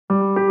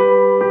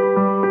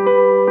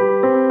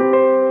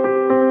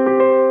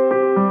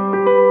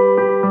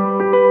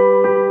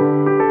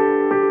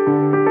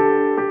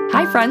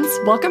friends.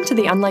 Welcome to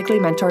the Unlikely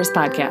Mentors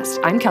podcast.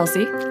 I'm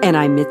Kelsey. And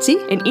I'm Mitzi.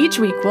 And each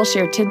week we'll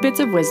share tidbits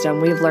of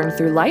wisdom we've learned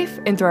through life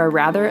and through our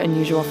rather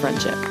unusual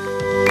friendship.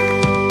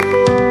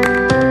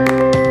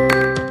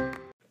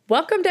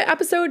 Welcome to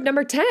episode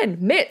number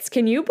 10. Mitz,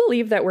 can you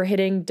believe that we're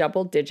hitting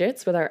double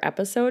digits with our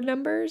episode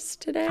numbers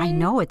today? I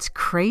know, it's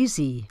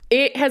crazy.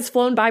 It has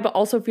flown by, but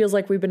also feels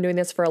like we've been doing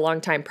this for a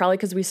long time, probably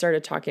because we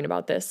started talking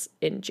about this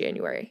in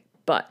January.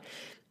 But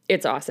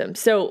it's awesome.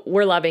 So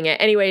we're loving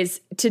it. Anyways,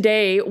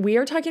 today we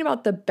are talking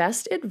about the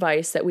best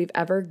advice that we've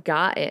ever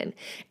gotten.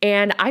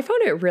 And I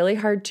found it really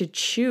hard to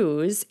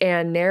choose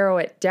and narrow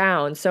it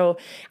down. So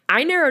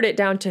I narrowed it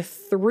down to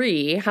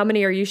 3. How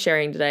many are you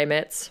sharing today,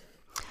 Mitz?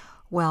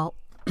 Well,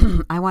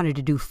 I wanted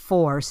to do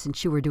 4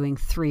 since you were doing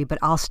 3, but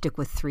I'll stick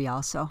with 3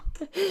 also.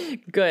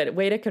 Good.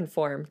 Way to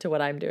conform to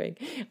what I'm doing.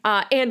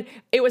 And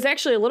it was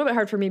actually a little bit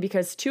hard for me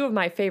because 2 of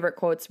my favorite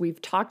quotes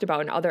we've talked about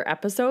in other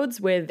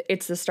episodes with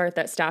It's the Start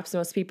That Stops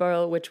Most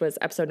People, which was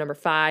episode number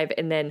 5,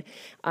 and then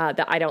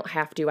the I Don't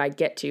Have to, I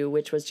Get to,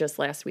 which was just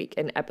last week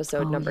in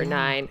episode number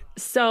 9.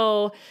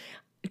 So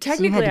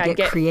technically, I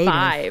get creative.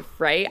 5,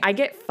 right? I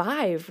get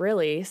 5,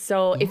 really.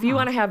 So if you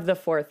want to have the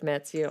 4th,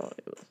 Mitz,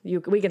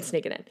 we can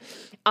sneak it in.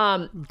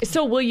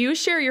 So will you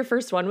share your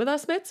first one with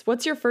us, Mitz?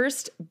 What's your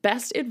first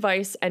best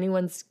advice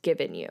anyone's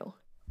given you?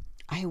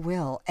 I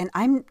will. And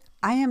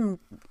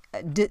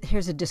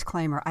here's a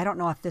disclaimer. I don't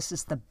know if this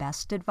is the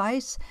best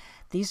advice.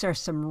 These are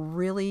some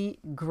really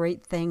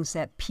great things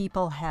that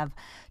people have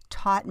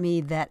taught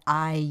me that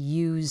I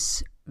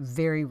use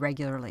very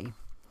regularly.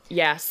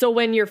 Yeah. So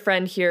when your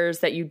friend hears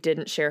that you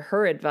didn't share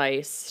her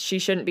advice, she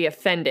shouldn't be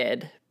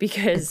offended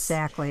because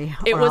exactly.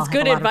 It was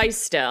good advice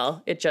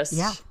still. It just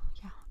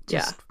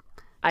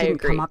I didn't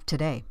agree. Come up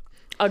today.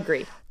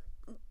 Agree.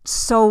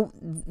 So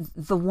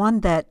the one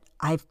that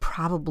I've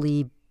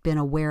probably been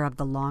aware of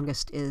the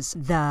longest is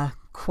the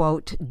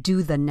quote,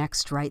 "Do the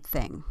next right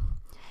thing."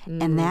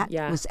 And that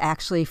was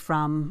actually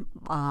from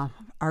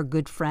our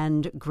good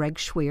friend, Greg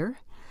Schwier.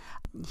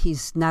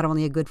 He's not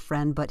only a good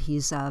friend, but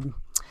he's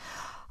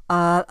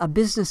a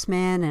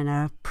businessman and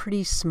a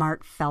pretty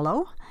smart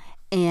fellow.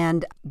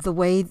 And the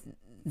way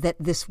that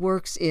this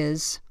works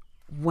is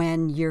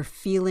when you're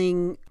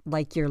feeling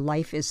like your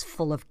life is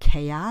full of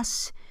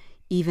chaos,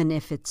 even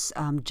if it's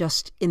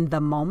just in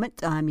the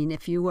moment. I mean,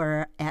 if you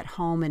are at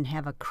home and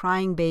have a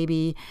crying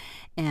baby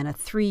and a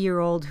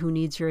 3-year-old who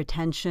needs your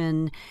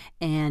attention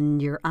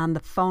and you're on the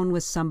phone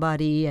with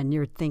somebody and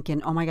you're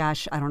thinking, oh my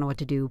gosh, I don't know what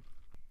to do.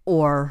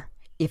 Or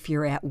if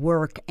you're at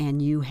work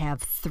and you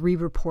have 3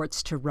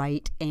 reports to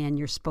write and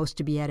you're supposed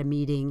to be at a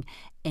meeting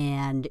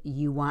and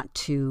you want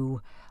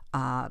to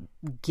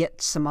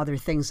get some other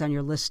things on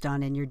your list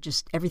done and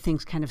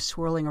everything's kind of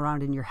swirling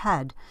around in your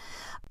head.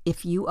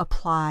 If you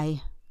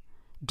apply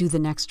do the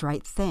next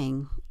right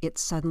thing, it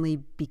suddenly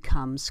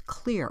becomes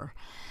clear.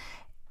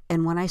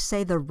 And when I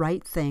say the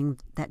right thing,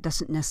 that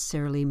doesn't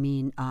necessarily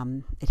mean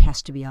it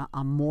has to be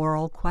a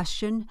moral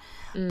question.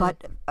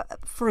 But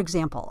for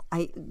example,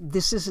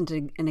 this isn't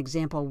an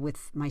example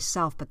with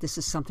myself, but this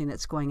is something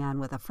that's going on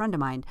with a friend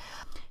of mine.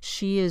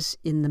 She is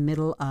in the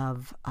middle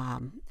of,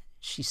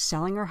 she's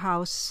selling her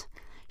house,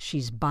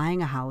 she's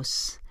buying a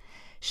house,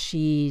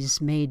 she's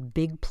made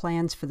big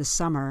plans for the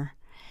summer,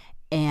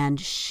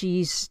 and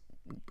she just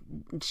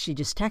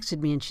texted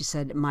me and she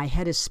said, my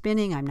head is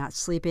spinning, I'm not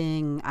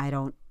sleeping, I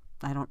don't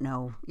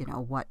know,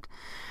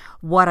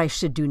 what I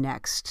should do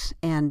next.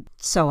 And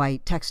so I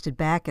texted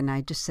back and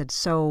I just said,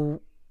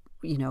 so,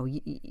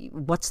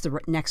 what's the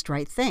next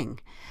right thing?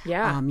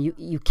 Yeah.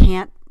 You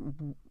can't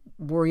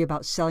worry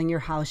about selling your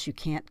house. You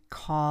can't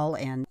call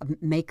and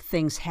make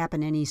things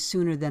happen any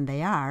sooner than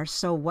they are.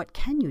 So what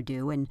can you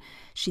do? And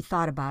she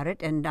thought about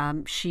it,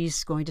 and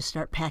she's going to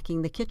start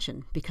packing the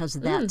kitchen because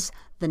that's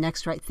the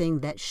next right thing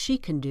that she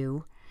can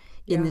do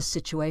in this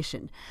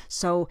situation.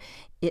 So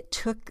it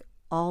took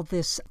all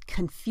this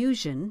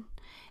confusion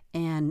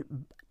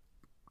and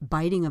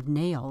biting of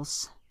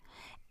nails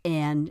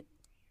and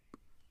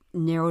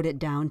narrowed it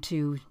down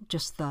to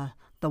just the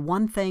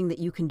one thing that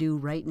you can do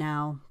right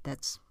now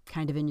that's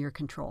kind of in your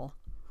control.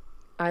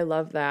 I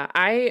love that.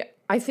 I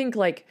think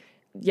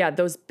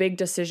those big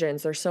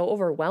decisions are so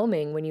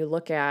overwhelming when you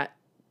look at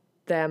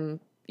them,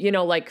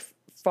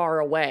 far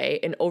away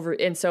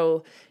and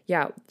so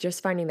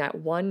just finding that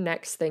one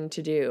next thing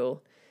to do.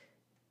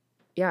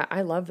 Yeah,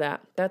 I love that.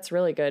 That's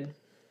really good.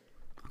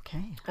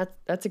 Okay.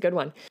 That's a good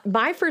one.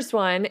 My first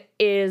one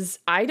is,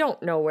 I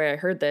don't know where I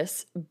heard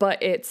this,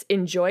 but it's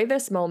enjoy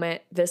this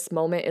moment. This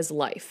moment is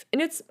life. And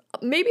it's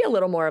maybe a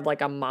little more of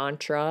like a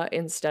mantra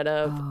instead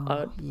of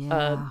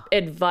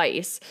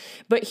advice.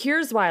 But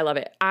here's why I love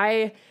it.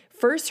 I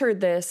first heard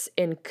this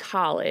in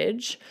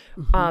college,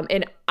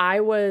 and I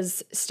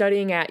was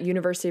studying at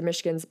University of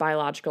Michigan's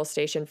biological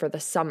station for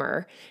the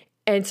summer.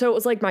 And so it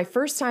was like my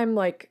first time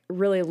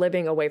really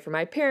living away from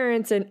my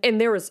parents. And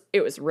it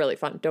was really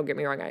fun. Don't get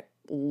me wrong. I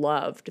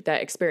loved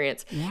that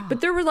experience. Yeah.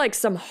 But there were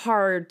some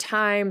hard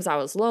times. I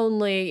was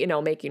lonely,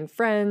 making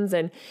friends.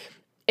 And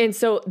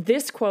so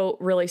this quote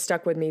really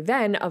stuck with me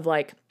then of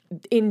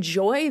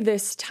enjoy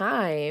this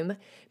time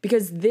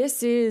because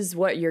this is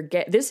what you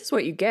get, and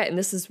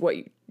this is what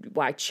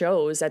I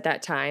chose at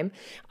that time.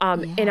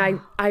 And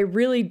I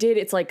really did.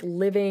 It's like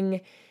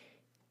living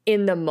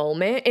in the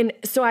moment. And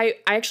so I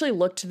actually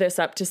looked this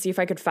up to see if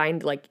I could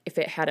find like if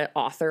it had an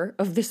author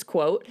of this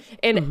quote,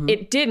 and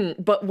it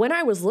didn't. But when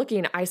I was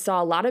looking, I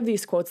saw a lot of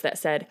these quotes that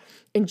said,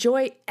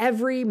 enjoy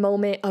every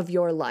moment of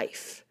your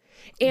life.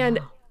 And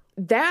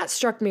that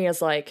struck me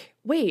as like,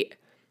 wait,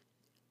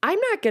 I'm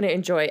not going to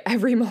enjoy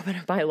every moment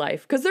of my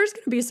life because there's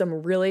going to be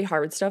some really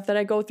hard stuff that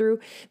I go through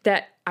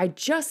that I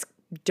just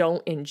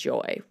don't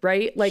enjoy,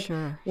 right? Like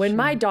when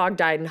my dog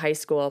died in high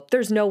school,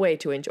 there's no way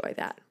to enjoy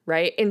that,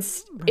 right?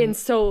 And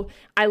so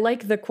I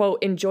like the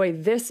quote, enjoy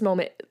this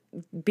moment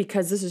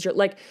because this is your,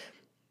 like,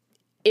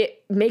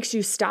 it makes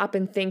you stop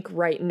and think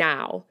right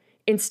now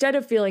instead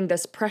of feeling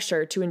this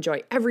pressure to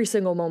enjoy every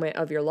single moment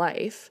of your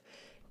life.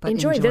 But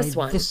enjoy this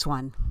one. This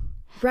one.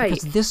 Right.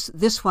 Because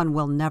this one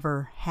will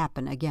never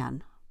happen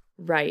again.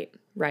 Right.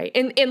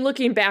 And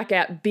looking back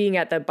at being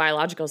at the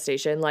biological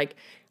station, like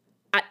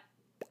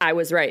I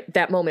was right.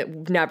 That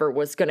moment never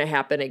was going to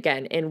happen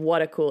again. And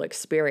what a cool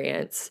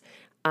experience.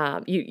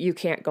 You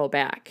can't go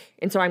back.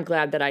 And so I'm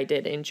glad that I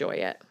did enjoy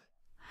it.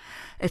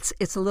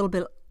 It's a little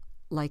bit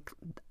like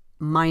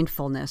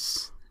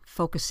mindfulness,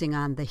 focusing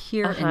on the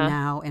here and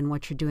now and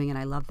what you're doing. And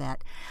I love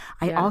that.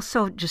 I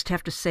also just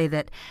have to say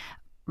that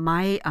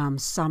my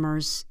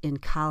summers in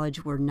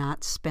college were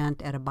not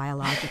spent at a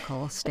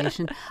biological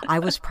station. I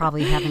was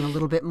probably having a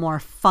little bit more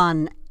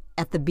fun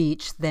at the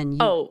beach than you.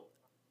 Oh,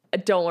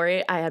 don't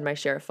worry. I had my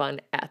share of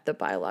fun at the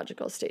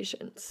biological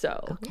station.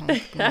 So,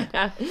 okay,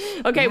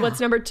 good. Okay, what's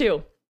number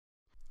 2?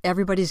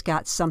 Everybody's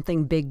got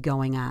something big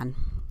going on.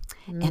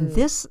 And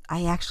this,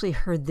 I actually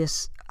heard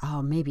this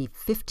maybe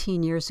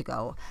 15 years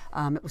ago.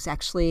 It was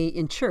actually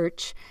in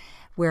church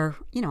where,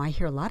 I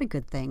hear a lot of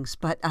good things,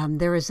 but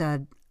there is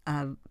a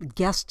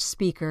guest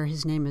speaker.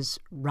 His name is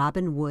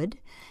Robin Wood,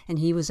 and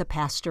he was a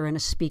pastor and a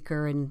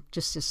speaker and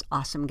just this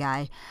awesome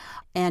guy.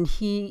 And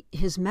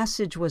his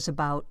message was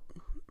about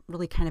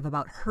really kind of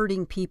about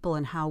hurting people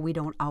and how we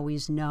don't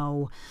always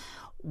know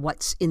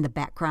what's in the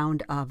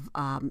background of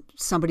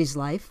somebody's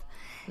life.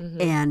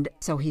 And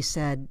so he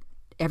said,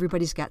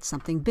 everybody's got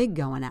something big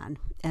going on.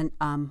 And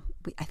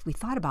we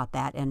thought about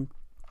that. And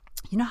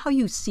you know how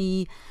you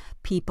see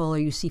people or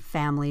you see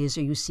families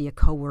or you see a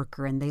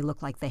coworker and they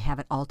look like they have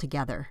it all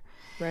together.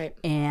 Right.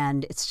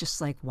 And it's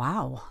just like,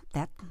 wow,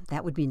 that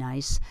would be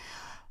nice.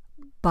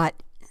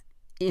 But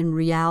in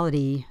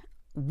reality,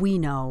 we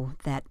know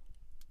that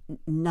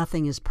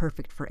nothing is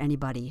perfect for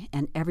anybody,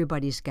 and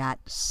everybody's got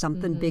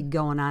something big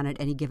going on at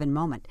any given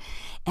moment.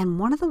 And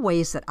one of the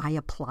ways that I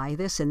apply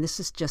this, and this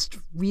is just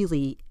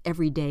really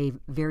every day,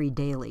 very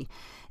daily,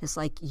 is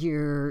like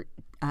you're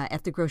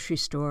at the grocery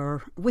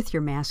store with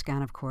your mask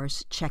on, of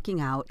course, checking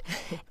out,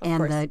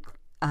 and the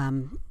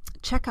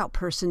checkout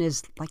person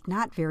is like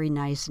not very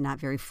nice and not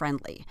very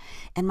friendly.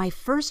 And my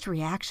first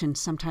reaction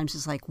sometimes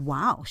is like,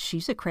 wow,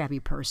 she's a crabby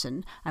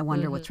person. I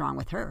wonder what's wrong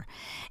with her.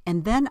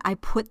 And then I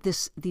put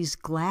these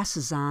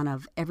glasses on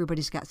of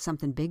everybody's got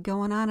something big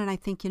going on. And I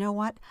think, you know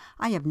what?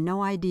 I have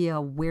no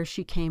idea where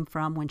she came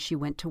from when she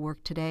went to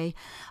work today.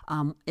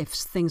 If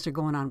things are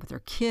going on with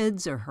her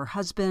kids or her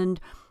husband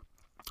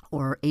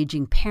or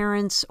aging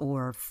parents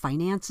or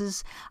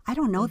finances. I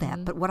don't know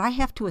that. But what I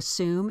have to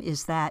assume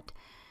is that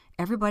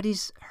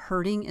everybody's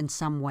hurting in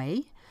some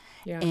way.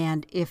 Yeah.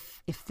 And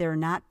if they're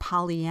not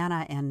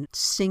Pollyanna and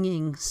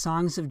singing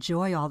songs of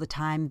joy all the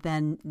time,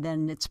 then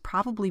it's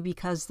probably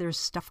because there's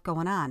stuff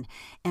going on.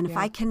 And if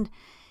I can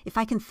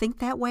think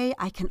that way,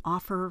 I can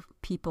offer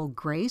people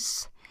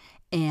grace.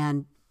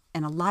 And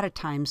a lot of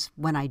times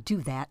when I do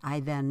that,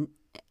 I then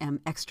am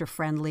extra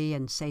friendly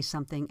and say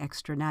something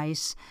extra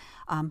nice,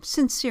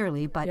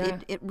 sincerely. But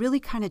it really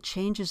kind of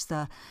changes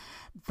the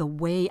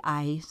way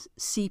I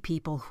see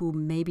people who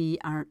maybe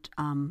aren't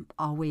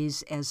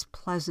always as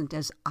pleasant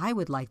as I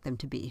would like them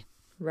to be.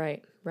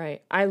 Right.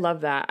 I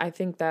love that. I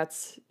think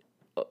that's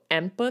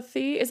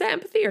empathy. Is that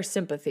empathy or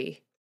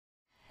sympathy?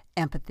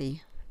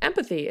 Empathy.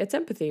 Empathy. It's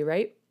empathy,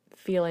 right?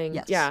 Feeling.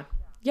 Yes.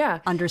 Yeah.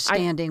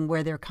 Understanding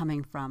where they're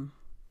coming from.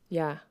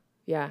 Yeah.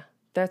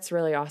 That's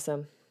really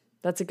awesome.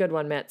 That's a good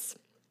one, Mitz.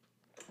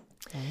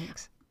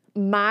 Thanks.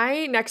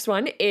 My next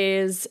one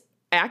is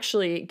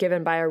actually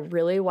given by a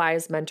really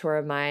wise mentor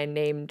of mine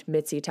named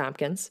Mitzi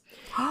Tompkins.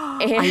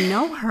 I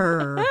know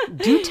her.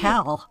 Do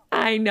tell.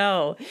 I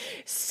know.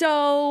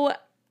 So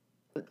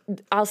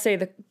I'll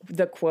say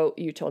the quote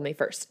you told me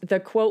first. The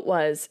quote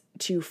was,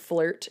 to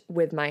flirt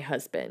with my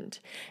husband.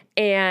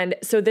 And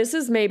so this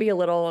is maybe a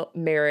little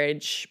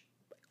marriage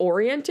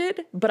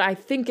oriented, but I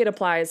think it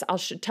applies.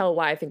 Should tell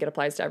why I think it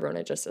applies to everyone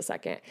in just a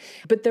second.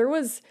 But there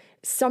was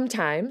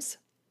sometimes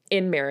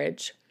in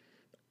marriage,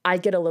 I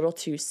get a little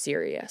too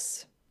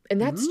serious.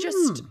 And that's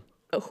just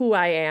who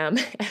I am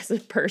as a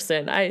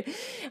person. I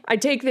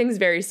take things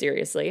very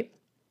seriously.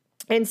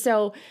 And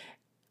so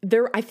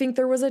I think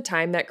there was a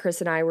time that Chris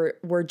and I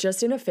were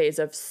just in a phase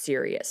of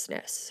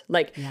seriousness,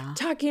 like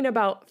talking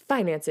about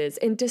finances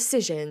and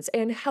decisions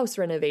and house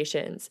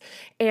renovations.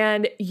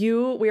 And we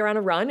were on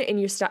a run, and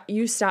you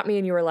stopped me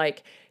and you were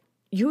like,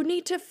 you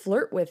need to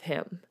flirt with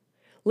him.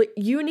 Like,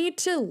 you need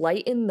to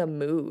lighten the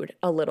mood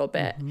a little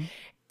bit. Mm-hmm.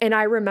 And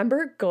I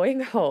remember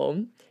going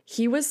home,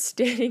 he was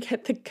standing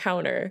at the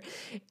counter,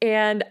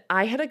 and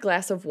I had a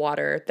glass of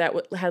water that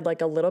had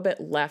like a little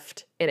bit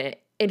left in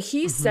it. And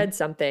he said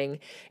something,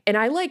 and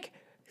I like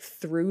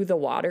threw the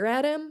water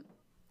at him.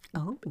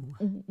 Oh,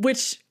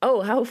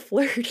 how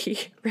flirty,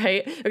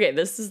 right? Okay,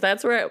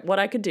 that's what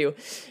I could do.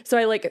 So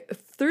I like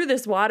threw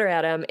this water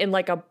at him in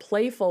like a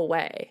playful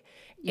way.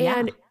 Yeah.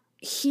 And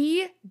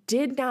he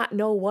did not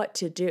know what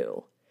to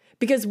do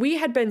because we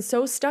had been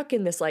so stuck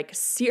in this like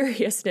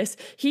seriousness.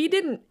 He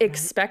didn't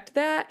expect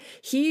that.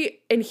 He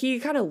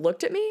kind of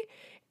looked at me,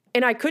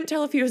 and I couldn't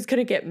tell if he was going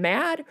to get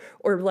mad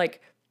or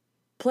like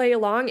play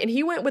along, and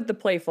he went with the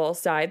playful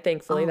side,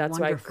 thankfully. That's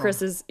wonderful.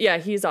 Why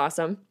he's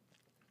awesome.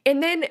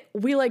 And then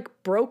we like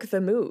broke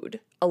the mood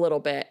a little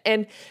bit.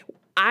 And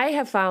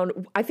I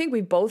think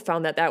we both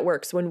found that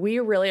works. When we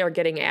really are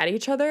getting at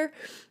each other,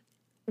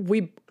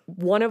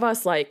 one of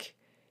us like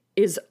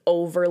is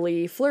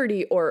overly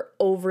flirty or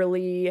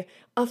overly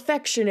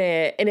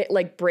affectionate, and it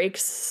like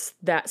breaks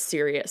that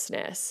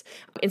seriousness.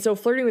 And so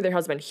flirting with your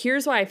husband,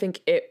 here's why I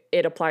think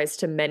it applies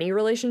to many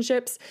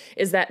relationships,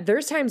 is that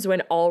there's times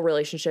when all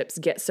relationships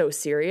get so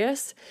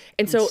serious.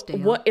 And so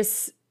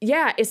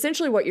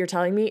essentially what you're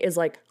telling me is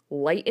like,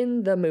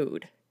 lighten the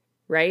mood,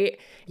 right?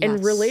 Yes.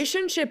 And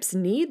relationships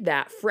need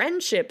that.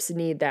 Friendships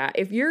need that.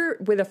 If you're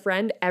with a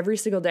friend every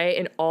single day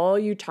and all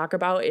you talk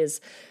about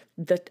is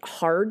the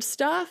hard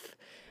stuff,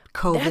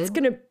 COVID. That's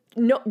going to,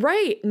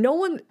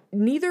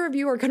 neither of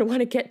you are going to want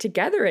to get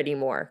together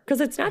anymore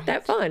because it's not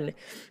that fun.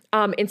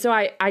 And so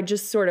I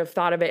just sort of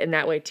thought of it in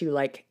that way too.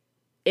 Like,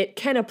 it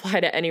can apply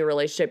to any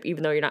relationship,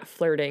 even though you're not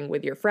flirting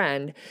with your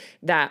friend,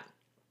 that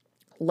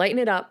lighten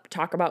it up,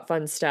 talk about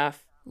fun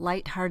stuff.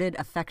 Lighthearted,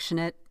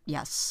 affectionate.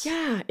 Yes.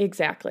 Yeah,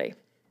 exactly.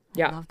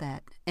 Yeah. I love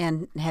that.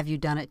 And have you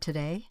done it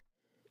today?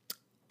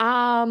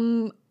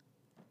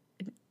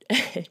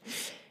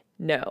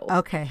 No.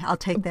 Okay, I'll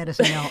take that as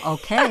a no.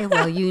 Okay,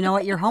 well, you know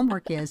what your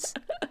homework is.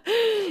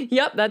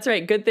 Yep, that's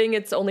right. Good thing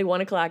it's only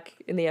 1:00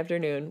 in the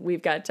afternoon.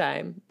 We've got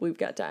time.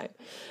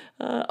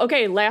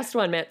 Okay, last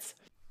one, Mitz.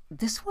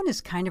 This one is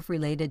kind of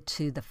related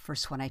to the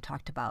first one I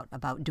talked about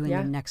doing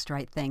the next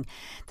right thing.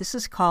 This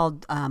is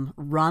called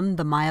Run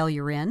the Mile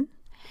You're In.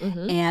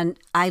 Mm-hmm. And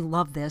I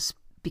love this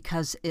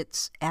because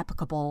it's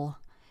applicable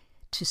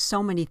to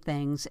so many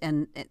things.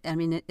 And I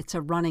mean, it's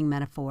a running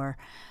metaphor,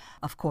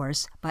 of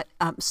course. But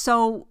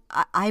so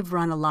I've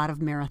run a lot of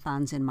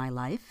marathons in my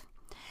life.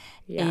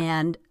 Yeah.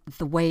 And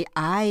the way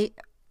I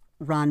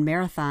run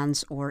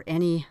marathons or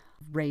any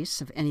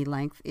race of any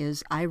length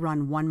is I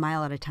run 1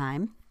 mile at a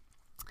time.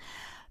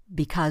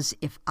 Because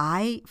if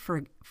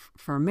for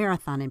a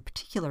marathon in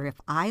particular, if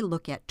I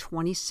look at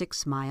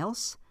 26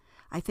 miles,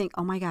 I think,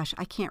 oh my gosh,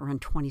 I can't run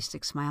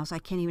 26 miles. I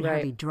can't even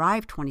hardly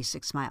drive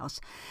 26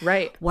 miles.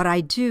 Right. What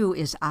I do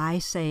is I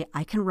say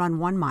I can run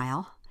 1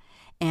 mile,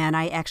 and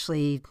I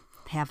actually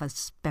have a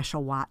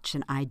special watch,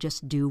 and I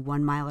just do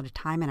 1 mile at a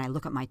time, and I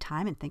look at my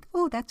time and think,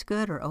 oh, that's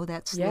good, or oh,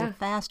 that's a little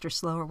fast or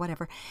slow or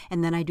whatever,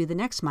 and then I do the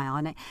next mile.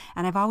 And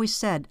I've always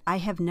said I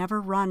have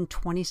never run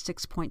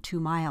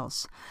 26.2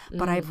 miles,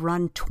 but I've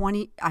run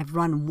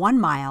 1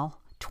 mile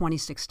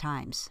 26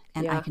 times,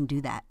 and I can do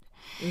that.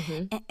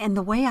 Mm-hmm. And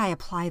the way I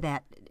apply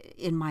that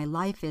in my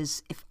life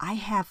is if I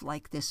have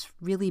like this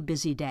really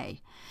busy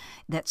day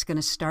that's going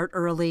to start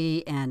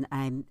early and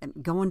I'm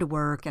going to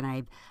work and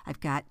I've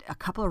got a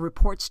couple of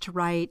reports to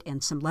write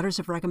and some letters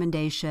of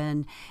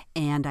recommendation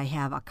and I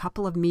have a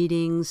couple of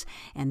meetings,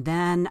 and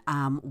then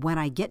when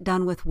I get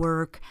done with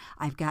work,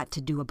 I've got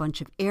to do a bunch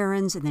of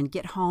errands and then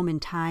get home in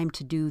time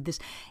to do this,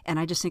 and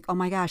I just think, oh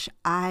my gosh,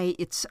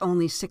 it's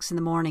only 6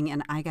 a.m.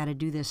 and I got to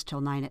do this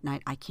till 9 p.m.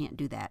 I can't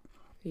do that.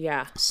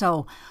 Yeah.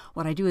 So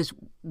what I do is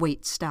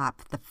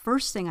stop. The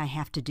first thing I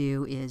have to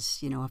do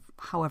is,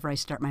 however I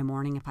start my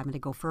morning, if I'm going to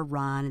go for a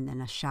run and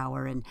then a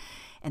shower and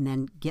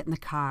then get in the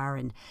car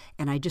and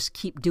I just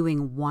keep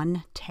doing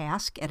one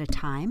task at a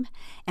time.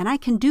 And I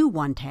can do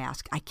one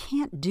task. I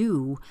can't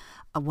do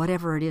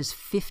whatever it is,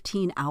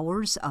 15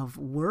 hours of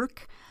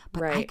work,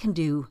 but I can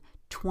do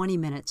 20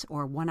 minutes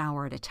or 1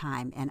 hour at a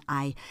time.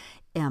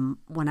 And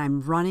when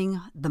I'm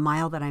running the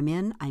mile that I'm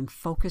in, I'm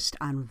focused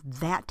on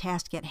that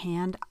task at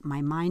hand.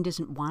 My mind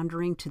isn't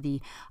wandering to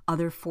the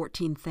other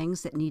 14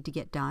 things that need to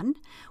get done,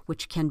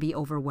 which can be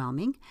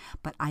overwhelming,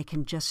 but I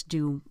can just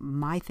do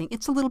my thing.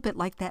 It's a little bit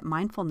like that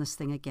mindfulness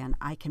thing again.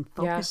 I can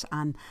focus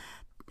on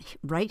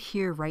right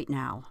here, right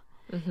now.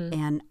 Mm-hmm.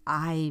 And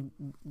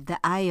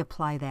I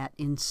apply that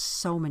in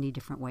so many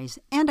different ways.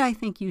 And I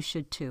think you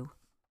should too.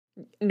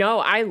 No,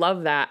 I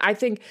love that. I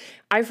think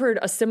I've heard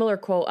a similar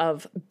quote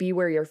of be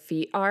where your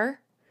feet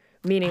are,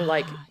 meaning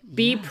like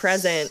be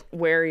present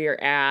where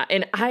you're at.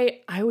 And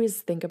I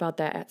always think about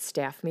that at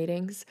staff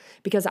meetings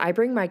because I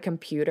bring my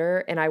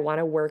computer and I want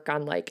to work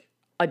on like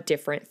a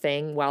different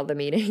thing while the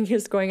meeting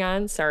is going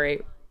on.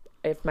 Sorry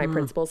if my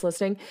principal's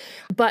listening,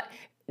 but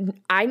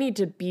I need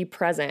to be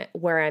present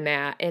where I'm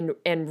at,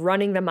 and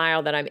running the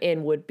mile that I'm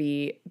in would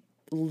be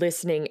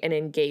listening and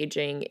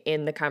engaging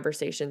in the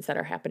conversations that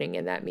are happening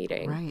in that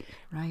meeting.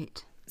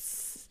 Right.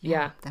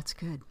 Yeah. That's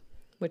good.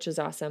 Which is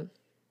awesome.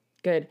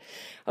 Good.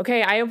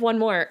 Okay, I have one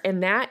more,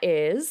 and that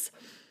is,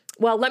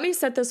 well, let me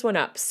set this one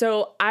up.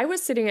 So I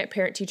was sitting at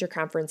parent-teacher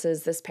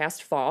conferences this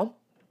past fall,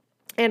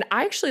 and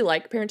I actually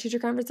like parent-teacher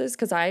conferences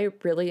because I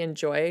really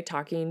enjoy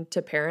talking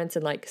to parents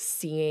and like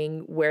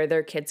seeing where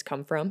their kids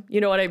come from.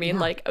 You know what I mean?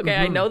 Yeah. Like, okay,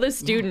 I know this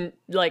student,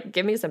 like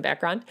give me some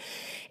background.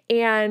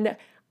 And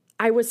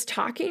I was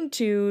talking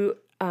to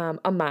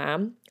a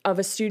mom of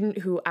a student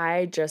who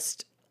I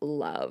just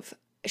love.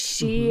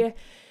 She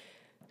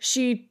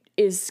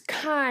is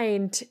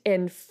kind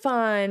and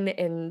fun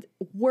and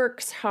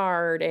works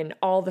hard and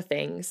all the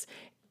things.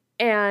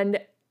 And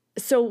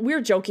so we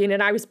were joking,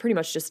 and I was pretty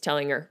much just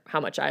telling her how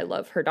much I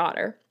love her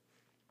daughter.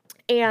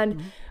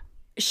 And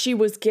she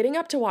was getting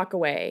up to walk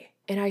away,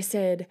 and I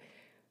said,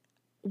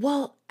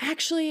 well,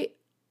 actually,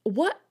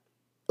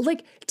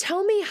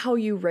 tell me how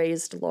you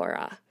raised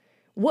Laura.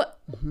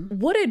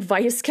 What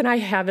advice can I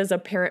have as a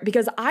parent?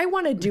 Because I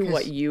want to do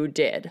what you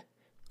did.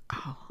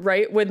 Oh.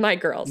 Right? With my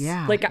girls.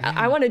 Yeah.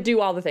 I want to do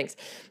all the things.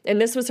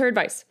 And this was her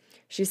advice.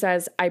 She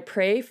says, I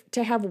pray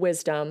to have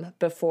wisdom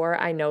before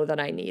I know that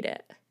I need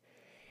it.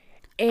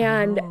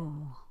 And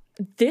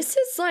this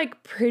is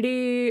like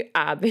pretty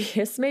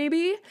obvious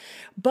maybe,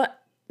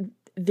 but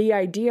the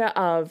idea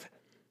of,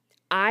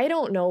 I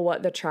don't know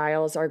what the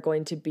trials are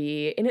going to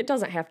be, and it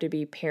doesn't have to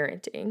be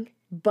parenting,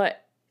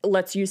 but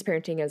let's use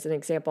parenting as an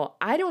example.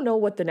 I don't know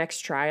what the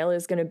next trial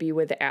is going to be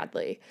with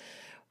Adley.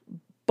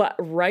 But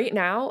right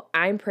now,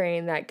 I'm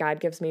praying that God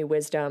gives me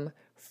wisdom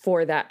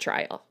for that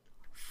trial.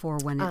 For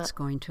when it's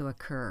going to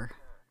occur.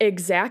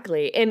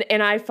 Exactly. And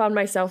I found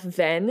myself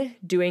then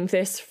doing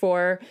this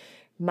for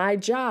my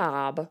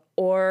job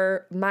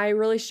or my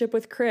relationship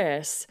with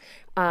Chris,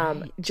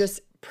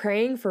 just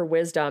praying for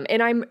wisdom.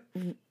 And I'm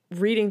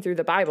reading through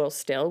the Bible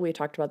still. We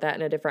talked about that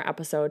in a different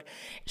episode.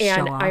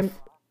 And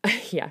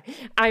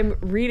I'm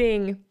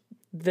reading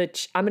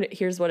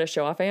here's what a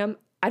show off I am.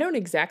 I don't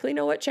exactly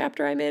know what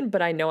chapter I'm in,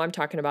 but I know I'm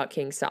talking about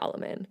King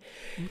Solomon.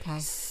 Okay.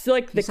 So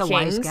like He's a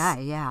wise guy,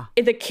 yeah.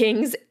 In the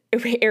King's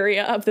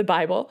area of the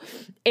Bible.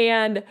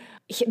 And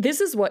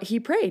this is what he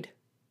prayed.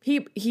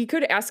 He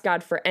could ask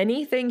God for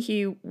anything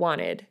he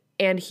wanted,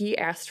 and he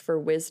asked for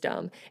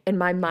wisdom. And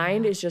my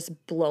mind is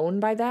just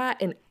blown by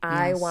that, and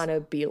I want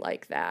to be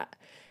like that.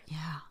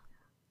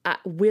 Yeah.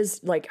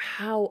 Like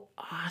how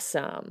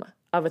awesome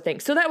of a thing.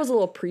 So that was a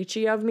little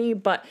preachy of me,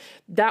 but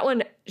that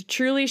one,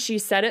 truly, she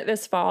said it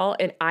this fall,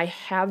 and I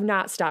have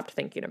not stopped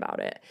thinking about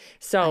it.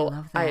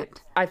 So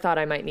I thought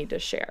I might need to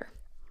share.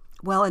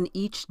 Well, and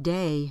each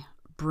day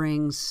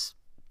brings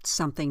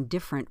something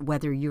different,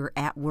 whether you're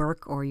at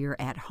work or you're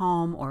at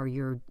home or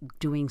you're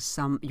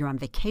on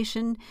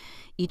vacation.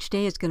 Each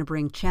day is going to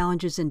bring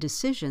challenges and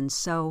decisions.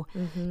 So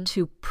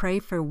to pray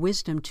for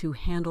wisdom to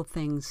handle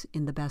things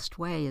in the best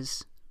way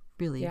is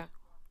really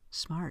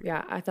smart.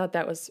 Yeah, I thought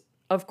that was,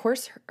 of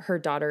course, her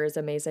daughter is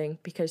amazing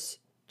because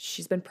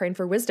she's been praying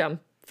for wisdom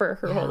for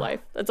her whole life.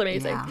 That's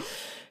amazing.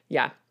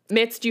 Yeah.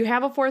 Mitz, do you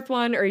have a fourth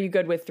one, or are you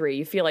good with three?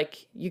 You feel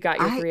like you got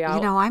your three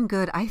out? I'm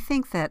good. I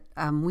think that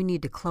we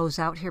need to close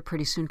out here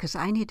pretty soon because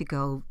I need to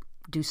go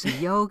do some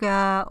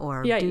yoga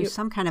or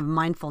some kind of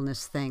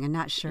mindfulness thing. I'm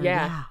not sure.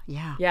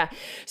 Yeah.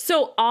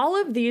 So all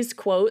of these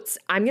quotes,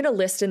 I'm going to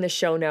list in the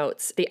show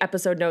notes, the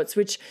episode notes,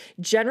 which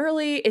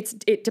generally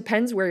it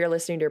depends where you're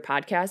listening to your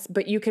podcast,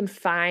 but you can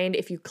find,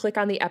 if you click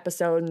on the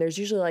episode, and there's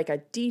usually like a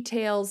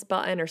details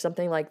button or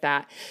something like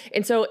that.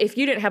 And so if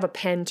you didn't have a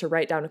pen to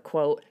write down a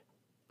quote,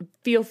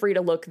 feel free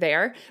to look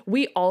there.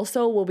 We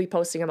also will be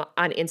posting them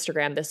on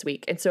Instagram this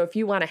week. And so if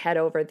you want to head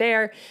over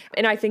there,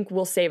 and I think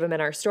we'll save them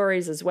in our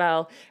stories as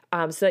well,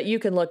 so that you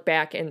can look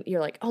back and you're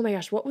like, oh my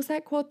gosh, what was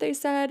that quote they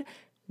said?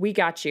 We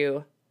got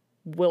you.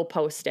 We'll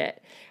post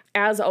it.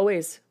 As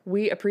always,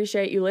 we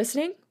appreciate you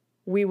listening.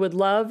 We would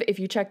love if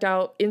you checked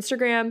out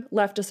Instagram,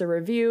 left us a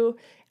review.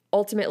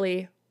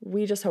 Ultimately,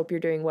 we just hope you're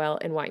doing well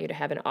and want you to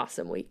have an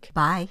awesome week.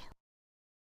 Bye.